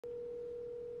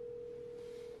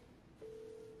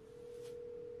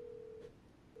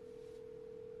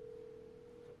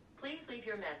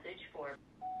your message for...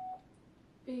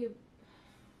 Babe,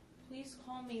 please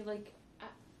call me. Like,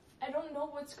 I don't know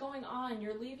what's going on.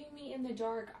 You're leaving me in the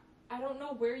dark. I don't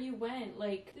know where you went.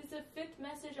 Like, this is the 5th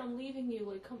message I'm leaving you.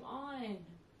 Like, come on.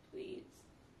 Please.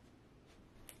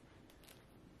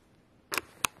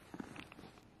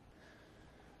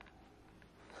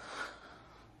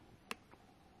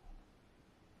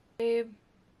 Babe,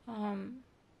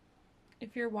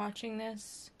 if you're watching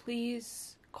this,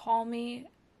 please call me.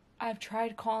 I've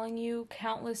tried calling you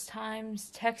countless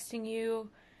times, texting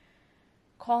you,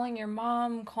 calling your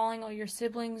mom, calling all your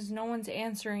siblings. No one's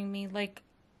answering me. Like,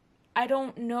 I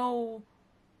don't know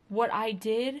what I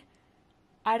did.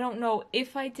 I don't know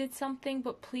if I did something,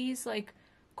 but please, like,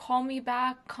 call me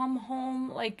back, come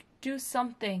home, like, do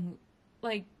something.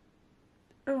 Like,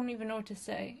 I don't even know what to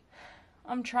say.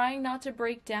 I'm trying not to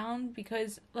break down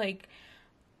because, like,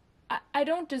 I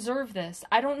don't deserve this.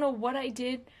 I don't know what I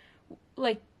did.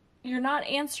 Like, you're not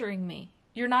answering me.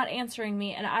 You're not answering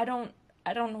me, and I don't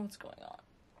know what's going on.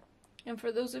 And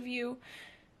for those of you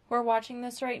who are watching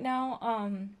this right now,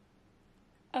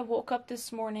 I woke up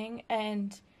this morning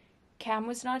and Cam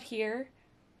was not here.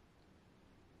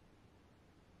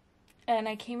 And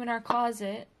I came in our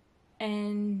closet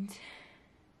and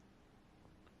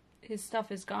his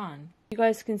stuff is gone. You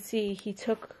guys can see he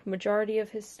took majority of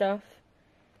his stuff,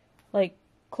 like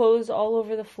clothes all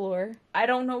over the floor. I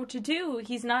don't know what to do.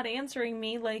 He's not answering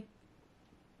me. Like,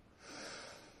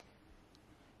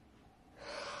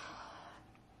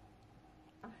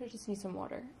 I just need some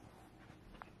water.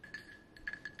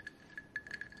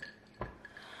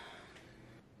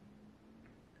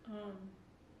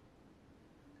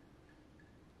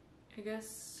 I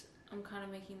guess I'm kind of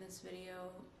making this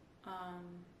video,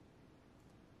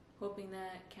 hoping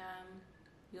that Cam,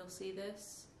 you'll see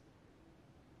this.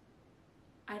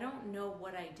 I don't know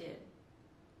what I did.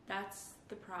 That's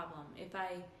the problem. If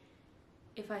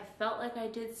I felt like I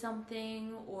did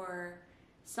something, or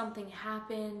something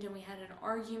happened and we had an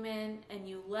argument and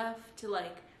you left, to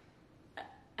like,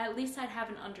 at least I'd have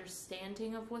an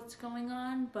understanding of what's going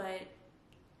on, but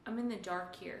I'm in the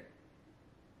dark here.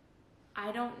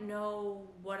 I don't know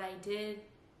what I did,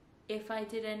 if I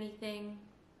did anything.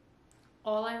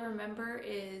 All I remember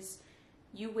is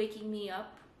you waking me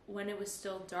up when it was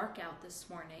still dark out this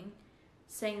morning,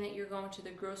 saying that you're going to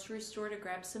the grocery store to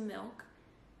grab some milk,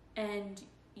 and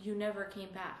you never came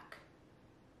back.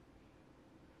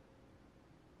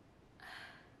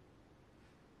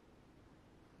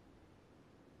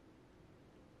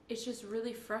 It's just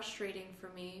really frustrating for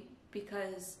me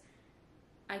because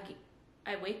I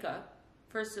wake up.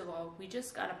 First of all, we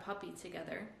just got a puppy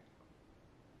together.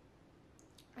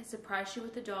 I surprised you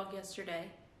with the dog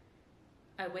yesterday.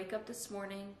 I wake up this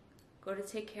morning, go to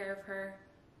take care of her,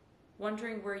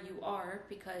 wondering where you are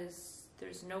because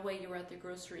there's no way you were at the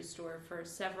grocery store for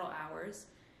several hours.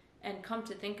 And come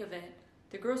to think of it,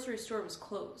 the grocery store was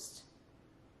closed.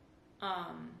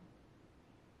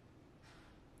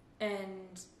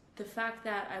 And the fact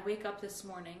that I wake up this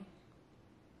morning,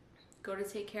 go to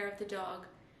take care of the dog,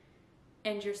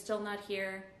 and you're still not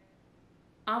here,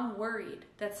 I'm worried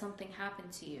that something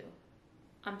happened to you.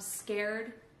 I'm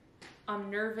scared.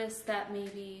 I'm nervous that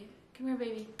maybe... Come here,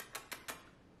 baby.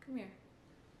 Come here.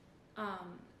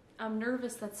 I'm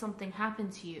nervous that something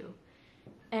happened to you.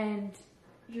 And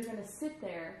you're gonna sit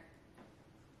there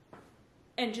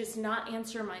and just not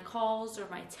answer my calls or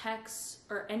my texts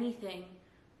or anything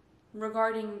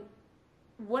regarding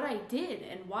what I did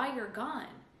and why you're gone.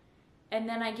 And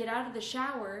then I get out of the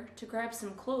shower to grab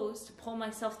some clothes to pull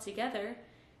myself together,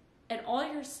 and all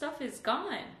your stuff is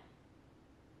gone.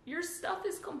 Your stuff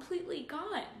is completely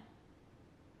gone.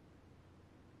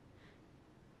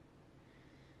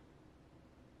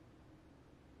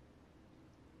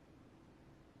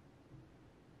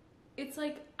 It's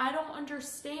like, I don't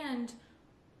understand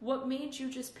what made you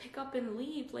just pick up and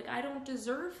leave. Like, I don't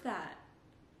deserve that.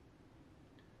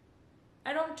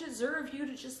 I don't deserve you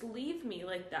to just leave me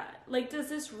like that. Like, does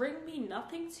this ring mean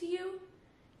nothing to you?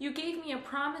 You gave me a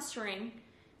promise ring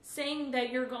saying that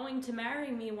you're going to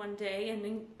marry me one day and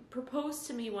then propose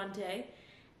to me one day,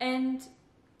 and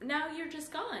now you're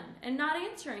just gone and not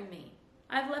answering me.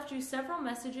 I've left you several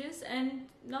messages and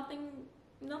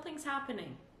nothing's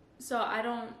happening. So I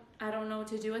don't know what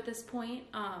to do at this point.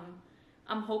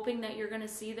 I'm hoping that you're gonna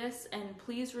see this and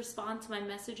please respond to my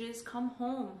messages. Come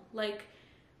home. Like,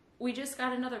 we just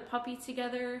got another puppy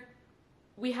together.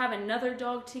 We have another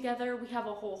dog together. We have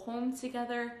a whole home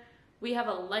together. We have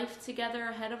a life together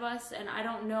ahead of us, and I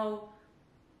don't know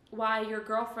why your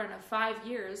girlfriend of 5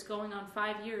 years, going on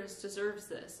 5 years, deserves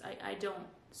this. I don't.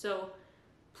 So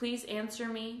please answer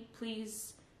me.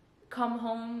 Please come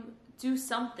home do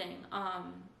something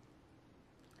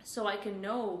so I can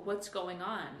know what's going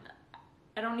on.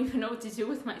 I don't even know what to do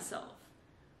with myself.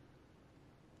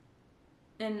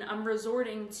 And I'm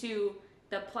resorting to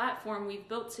the platform we've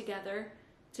built together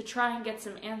to try and get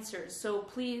some answers. So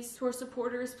please, to our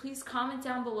supporters, please comment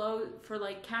down below for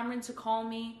like Cameron to call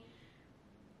me.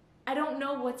 I don't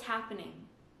know what's happening,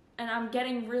 and I'm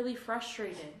getting really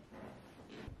frustrated.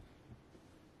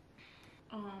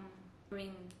 I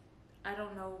mean, I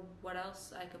don't know what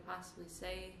else I could possibly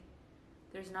say.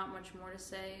 There's not much more to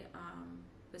say,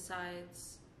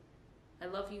 besides, I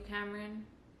love you, Cameron.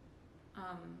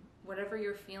 Whatever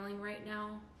you're feeling right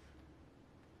now,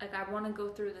 like, I want to go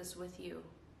through this with you.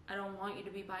 I don't want you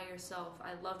to be by yourself.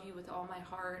 I love you with all my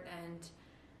heart, and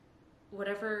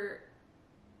whatever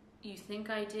you think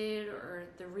I did, or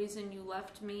the reason you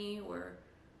left me, or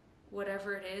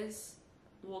whatever it is,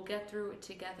 we'll get through it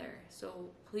together. So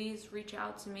please reach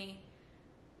out to me.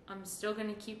 I'm still going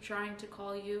to keep trying to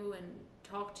call you and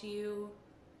talk to you.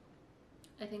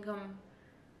 I think I'm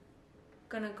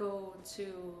going to go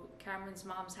to Cameron's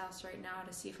mom's house right now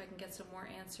to see if I can get some more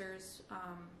answers.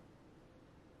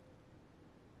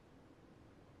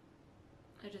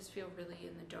 I just feel really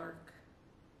in the dark.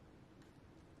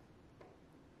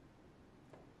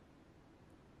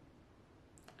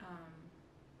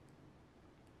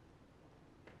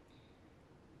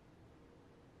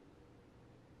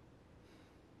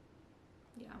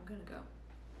 Yeah, I'm gonna go.